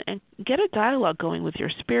down and get a dialogue going with your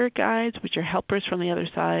spirit guides, with your helpers from the other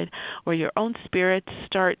side, or your own spirit.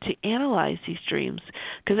 Start to analyze these dreams,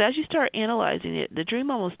 because as you start analyzing it, the dream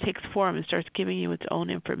almost takes form and starts giving you its own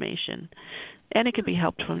information. And it can be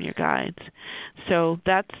helped from your guides. So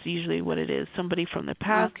that's usually what it is. Somebody from the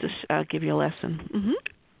past to give you a lesson.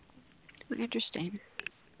 Interesting.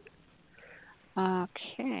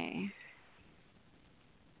 Okay.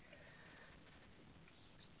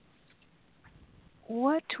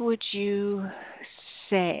 What would you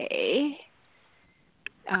say,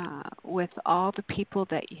 with all the people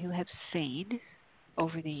that you have seen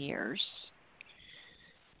over the years,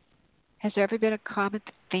 has there ever been a common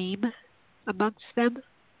theme amongst them?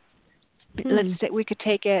 Let's say we could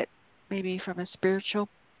take it maybe from a spiritual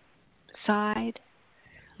side,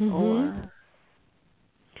 or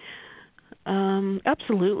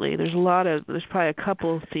absolutely. There's probably a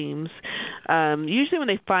couple of themes. Usually when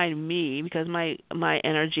they find me, because my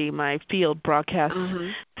energy, my field broadcasts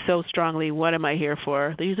so strongly, what am I here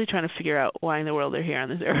for? They're usually trying to figure out why in the world they're here on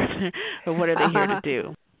this earth, or what are they here to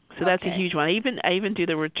do. So that's a huge one. I even do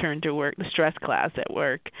the return to work, the stress class at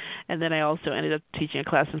work, and then I also ended up teaching a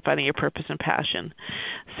class on finding your purpose and passion.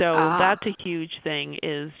 So that's a huge thing.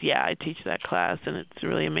 I teach that class, and it's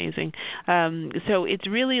really amazing. So it's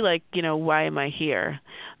really like, why am I here?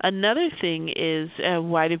 Another thing is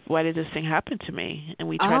why did this thing happen to me? And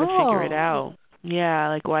we try to figure it out. Yeah,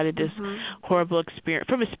 like why did this horrible experience,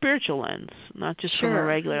 from a spiritual lens, not just from a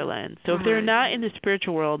regular lens. So if they're not in the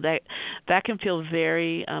spiritual world, that can feel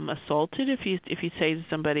very assaulted if you say to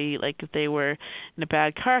somebody, like if they were in a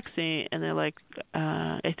bad car accident and they're like,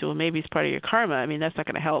 I said, well, maybe it's part of your karma. I mean, that's not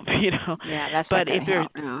going to help, Yeah, that's but not going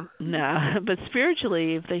to help. No, but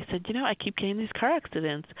spiritually, if they said, I keep getting these car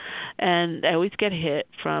accidents, and I always get hit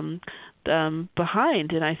from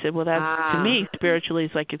behind, and I said, well, that to me spiritually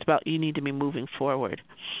is like, it's about, you need to be moving forward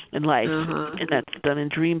in life, and that's done in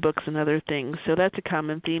dream books and other things. So that's a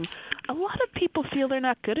common theme. A lot of people feel they're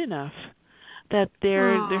not good enough, that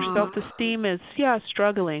their self-esteem is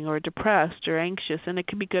struggling or depressed or anxious, and it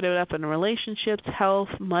can be good enough in relationships, health,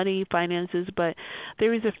 money, finances, but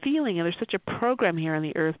there is a feeling, and there's such a program here on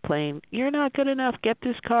the earth plane, you're not good enough, get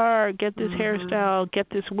this car, get this hairstyle, get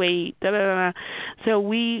this weight, So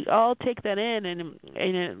we all take that in, and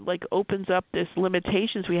it like opens up this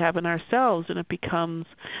limitations we have in ourselves, and it becomes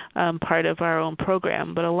part of our own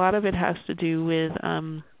program. But a lot of it has to do with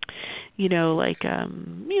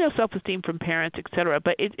self-esteem from parents, etc.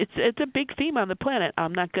 But it's a big theme on the planet.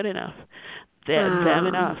 I'm not good enough. Them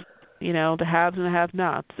enough. The haves and the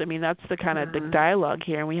have-nots. I mean, that's the kind of the dialogue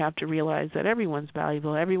here, and we have to realize that everyone's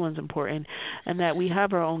valuable, everyone's important, and that we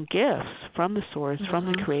have our own gifts from the source, from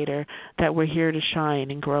the Creator, that we're here to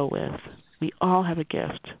shine and grow with. We all have a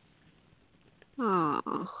gift.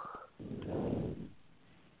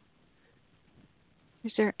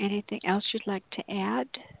 Is there anything else you'd like to add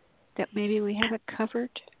that maybe we haven't covered?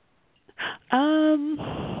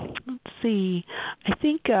 Let's see. I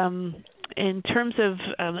think in terms of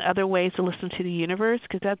other ways to listen to the universe,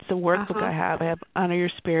 because that's the workbook I have. I have Honor Your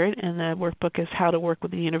Spirit, and the workbook is How to Work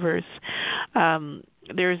with the Universe.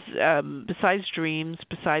 There's, besides dreams,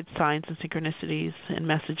 besides signs and synchronicities and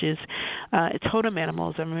messages, totem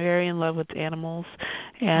animals. I'm very in love with animals.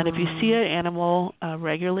 And if you see an animal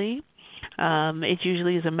regularly, it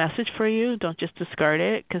usually is a message for you. Don't just discard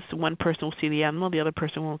it, because one person will see the animal, the other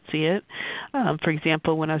person won't see it. For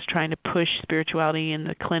example, when I was trying to push spirituality in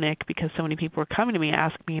the clinic, because so many people were coming to me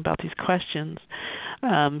asking me about these questions,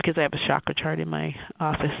 because I have a chakra chart in my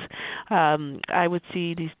office. I would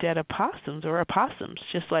see these dead opossums or opossums,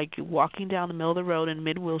 just like walking down the middle of the road in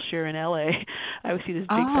mid-Wilshire in L.A. I would see this big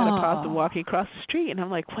fat opossum walking across the street, and I'm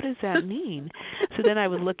like, what does that mean? So then I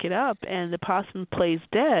would look it up, and the opossum plays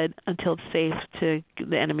dead until it's safe to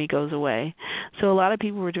the enemy goes away. So a lot of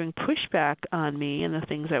people were doing pushback on me and the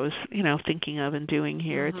things I was, thinking of and doing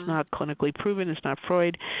here. It's not clinically proven. It's not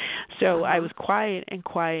Freud. So I was quiet and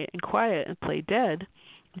played dead.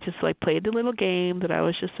 Just like played the little game that I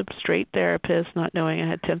was just a straight therapist, not knowing I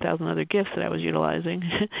had 10,000 other gifts that I was utilizing.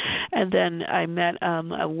 And then I met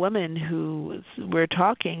a woman who we're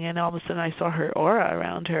talking, and all of a sudden I saw her aura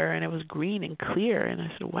around her, and it was green and clear. And I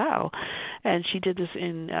said, wow. And she did this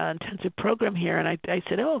intensive program here, and I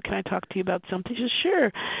said, oh, can I talk to you about something? She said,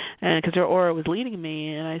 sure. And because her aura was leading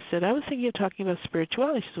me, and I said, I was thinking of talking about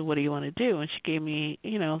spirituality. She said, what do you want to do? And she gave me,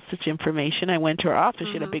 such information. I went to her office.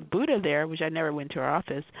 She had a big Buddha there, which I never went to her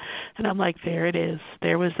office. And I'm like, there it is.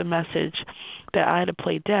 There was the message that I had to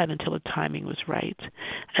play dead until the timing was right.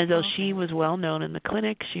 And though she was well known in the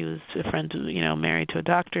clinic, she was a friend, married to a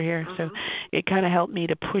doctor here. So it kind of helped me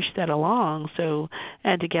to push that along.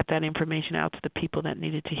 And to get that information out to the people that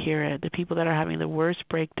needed to hear it, the people that are having the worst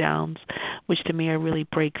breakdowns, which to me are really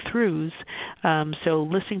breakthroughs. So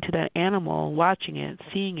listening to that animal, watching it,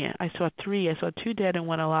 seeing it, I saw two dead and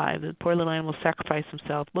one alive. The poor little animal sacrificed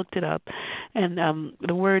himself, looked it up, and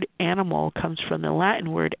the word animal comes from the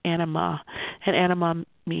Latin word anima, and anima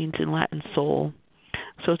means in Latin soul.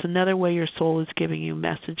 So it's another way your soul is giving you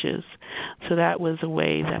messages. So that was a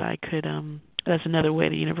way that I could, that's another way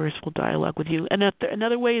the universe will dialogue with you.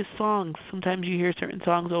 Another way is songs. Sometimes you hear certain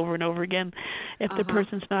songs over and over again. If the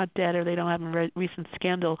person's not dead or they don't have a recent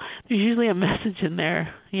scandal, there's usually a message in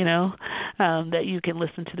there, that you can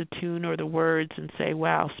listen to the tune or the words and say,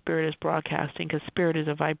 wow, spirit is broadcasting, because spirit is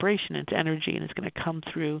a vibration, it's energy, and it's going to come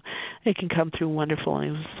through. It can come through wonderful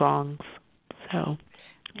in songs. So,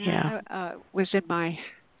 yeah. I was in my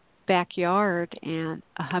backyard, and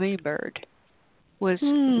a hummingbird was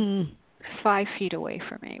 5 feet away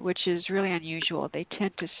from me, which is really unusual. They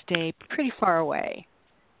tend to stay pretty far away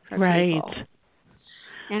from people.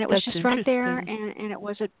 And it was just right there, and it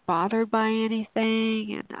wasn't bothered by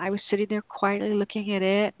anything. And I was sitting there quietly looking at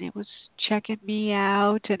it, and it was checking me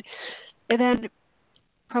out. And then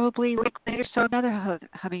probably a week later, saw another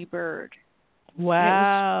hummingbird.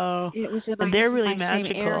 Wow. It was in and they're really my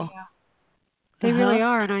magical. same area. They really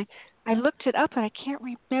are. And I looked it up, and I can't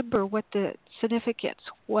remember what the significance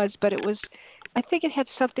was, but I think it had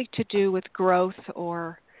something to do with growth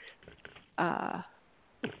or,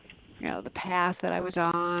 the path that I was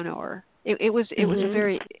on, or it was a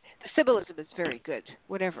very, the symbolism is very good,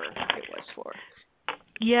 whatever it was for.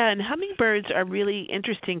 Yeah, and hummingbirds are really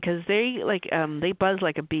interesting because they they buzz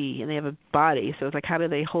like a bee, and they have a body. So it's like, how do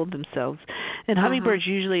they hold themselves? And hummingbirds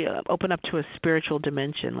usually open up to a spiritual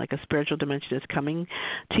dimension, like a spiritual dimension is coming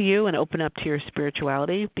to you and open up to your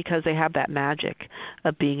spirituality, because they have that magic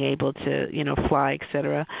of being able to, fly,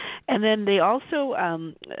 etc. And then they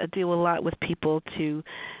also deal a lot with people to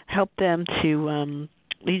help them to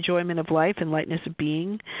the enjoyment of life and lightness of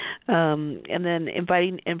being, and then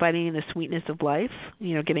inviting in the sweetness of life,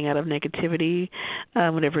 getting out of negativity,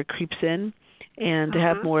 whenever it creeps in, and to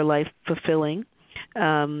have more life fulfilling.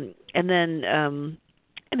 And then and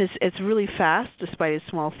it's really fast despite its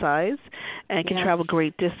small size, and can travel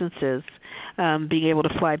great distances, being able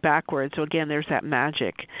to fly backwards. So again, there's that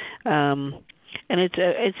magic. And it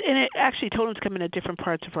actually, totems come in at different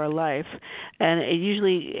parts of our life, and it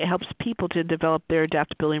usually helps people to develop their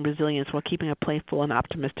adaptability and resilience while keeping a playful and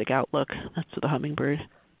optimistic outlook. That's the hummingbird.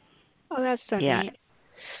 Oh, that's so neat.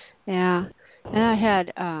 Yeah, and I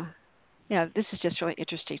had, this is just really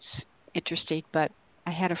interesting, but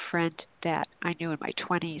I had a friend that I knew in my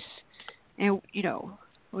 20s, and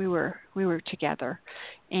we were together,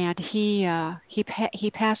 and he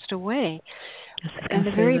passed away, and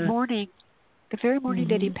the very morning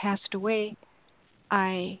that he passed away,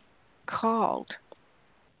 I called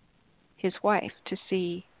his wife to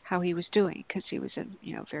see how he was doing, because he was in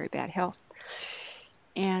very bad health.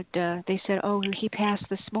 And they said, oh, he passed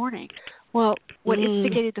this morning. Well, what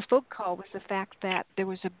instigated the phone call was the fact that there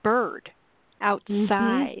was a bird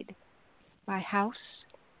outside my house,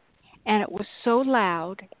 and it was so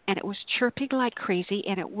loud, and it was chirping like crazy,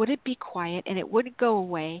 and it wouldn't be quiet, and it wouldn't go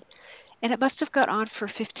away. And it must have gone on for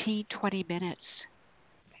 15, 20 minutes.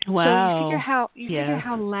 Wow. So you figure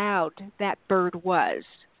how loud that bird was,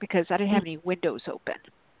 because I didn't have any windows open.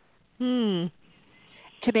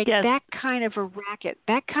 To make that kind of a racket,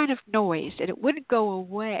 that kind of noise, and it wouldn't go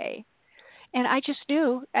away. And I just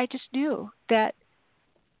knew that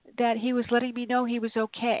that he was letting me know he was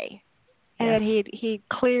okay. And that he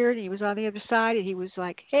cleared, and he was on the other side, and he was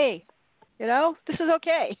like, hey, this is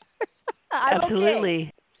okay. I'm Absolutely.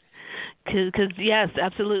 Okay. Because yes,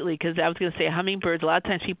 absolutely. Because I was going to say hummingbirds. A lot of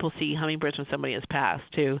times people see hummingbirds when somebody has passed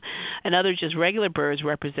too, and others just regular birds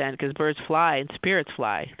represent, because birds fly and spirits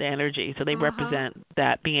fly, the energy. So they represent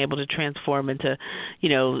that being able to transform into,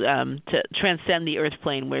 to transcend the earth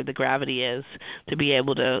plane where the gravity is, to be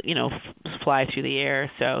able to fly through the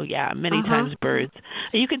air. So yeah, many times birds.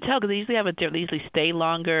 And you can tell because they usually they usually stay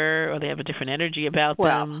longer, or they have a different energy about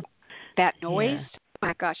them. That noise, oh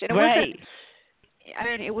my gosh, and it wasn't. I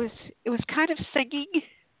mean, it was kind of singing,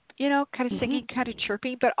 kind of singing, kind of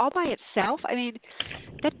chirping, but all by itself. I mean,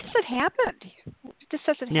 that doesn't happen. It just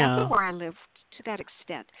doesn't happen where I live to that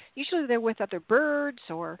extent. Usually they're with other birds,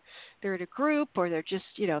 or they're in a group, or they're just,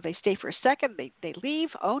 they stay for a second, they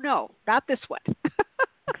leave. Oh no, not this one.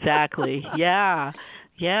 Exactly. Yeah.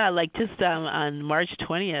 Yeah, like just on March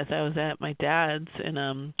 20th, I was at my dad's,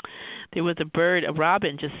 and there was a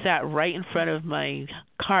robin just sat right in front of my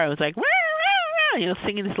car. I was like,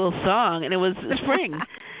 singing this little song, and it was spring.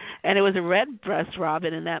 And it was a red-breast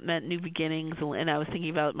robin, and that meant new beginnings. And I was thinking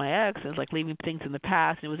about my ex. It was like leaving things in the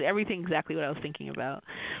past, and it was everything exactly what I was thinking about.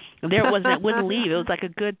 And there it wasn't. It wouldn't leave. It was like a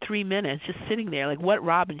good 3 minutes just sitting there. Like, what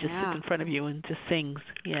robin just sits in front of you and just sings?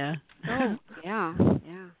 Yeah. Oh, yeah.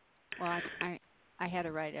 Well, I had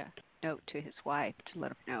to write a note to his wife to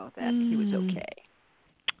let him know that he was okay.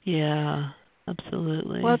 Yeah,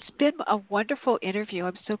 absolutely. Well, it's been a wonderful interview.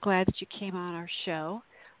 I'm so glad that you came on our show.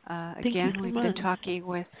 Again, we've been talking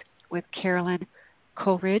with Carolyn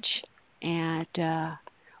Coleridge. And why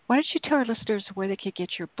don't you tell our listeners where they could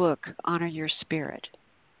get your book, Honor Your Spirit?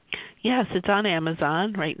 Yes, it's on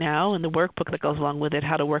Amazon right now, and the workbook that goes along with it,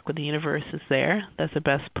 How to Work with the Universe, is there. That's the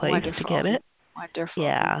best place to get it. Wonderful.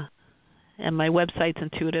 Yeah. And my website's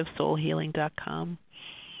intuitivesoulhealing.com.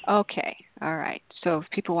 Okay. All right. So if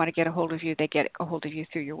people want to get a hold of you, they get a hold of you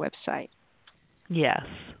through your website. Yes.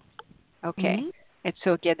 Okay. And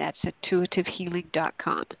so, again, that's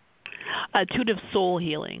intuitivehealing.com. Intuitive Soul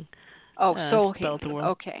Healing. Oh, Soul Healing.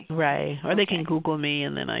 Okay. Right. Or they can Google me,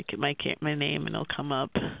 and then my name, and it'll come up.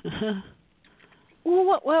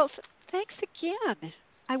 Well, thanks again.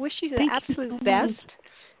 I wish you the absolute best.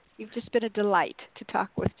 You've just been a delight to talk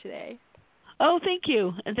with today. Oh, thank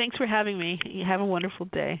you. And thanks for having me. You have a wonderful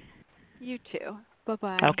day. You too.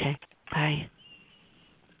 Bye-bye. Okay. Bye.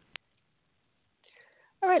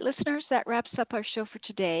 All right, listeners, that wraps up our show for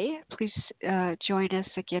today. Please join us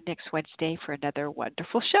again next Wednesday for another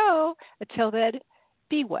wonderful show. Until then,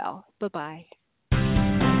 be well. Bye-bye.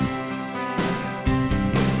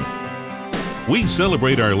 We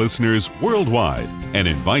celebrate our listeners worldwide and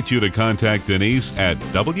invite you to contact Denise at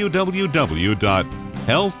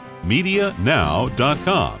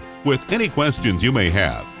www.healthmedianow.com with any questions you may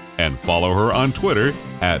have, and follow her on Twitter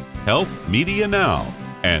at HealthMediaNow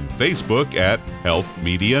and Facebook at Health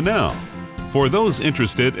Media Now. For those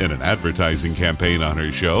interested in an advertising campaign on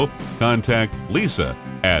her show, contact Lisa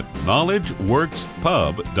at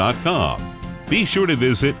KnowledgeWorksPub.com. Be sure to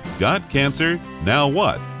visit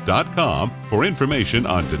GotCancerNowWhat.com for information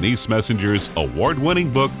on Denise Messenger's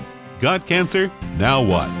award-winning book, Got Cancer? Now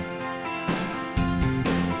What?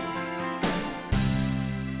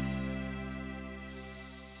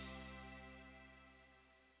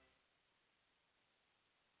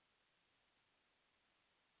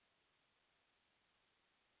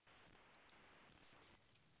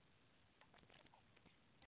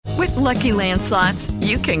 With Lucky Land Slots,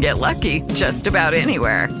 you can get lucky just about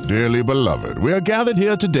anywhere. Dearly beloved, we are gathered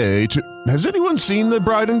here today to... Has anyone seen the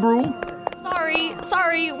bride and groom?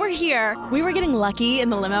 Sorry, we're here. We were getting lucky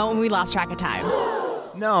in the limo and we lost track of time.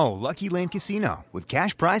 No, Lucky Land Casino, with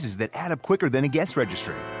cash prizes that add up quicker than a guest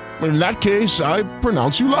registry. In that case, I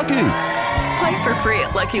pronounce you lucky. Play for free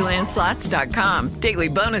at LuckyLandSlots.com. Daily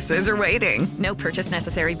bonuses are waiting. No purchase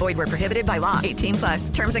necessary. Void where prohibited by law.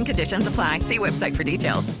 18+. Terms and conditions apply. See website for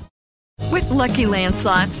details. With Lucky Land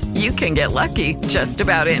Slots, you can get lucky just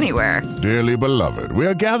about anywhere. Dearly beloved, we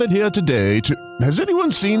are gathered here today to... Has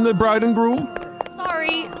anyone seen the bride and groom?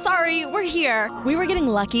 Sorry, we're here. We were getting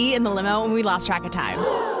lucky in the limo and we lost track of time.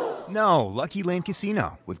 No, Lucky Land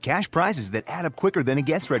Casino, with cash prizes that add up quicker than a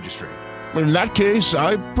guest registry. In that case,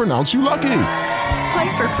 I pronounce you lucky.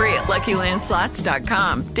 Play for free at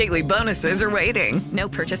LuckyLandSlots.com. Daily bonuses are waiting. No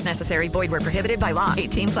purchase necessary. Void where prohibited by law.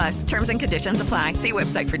 18+. Terms and conditions apply. See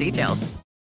website for details.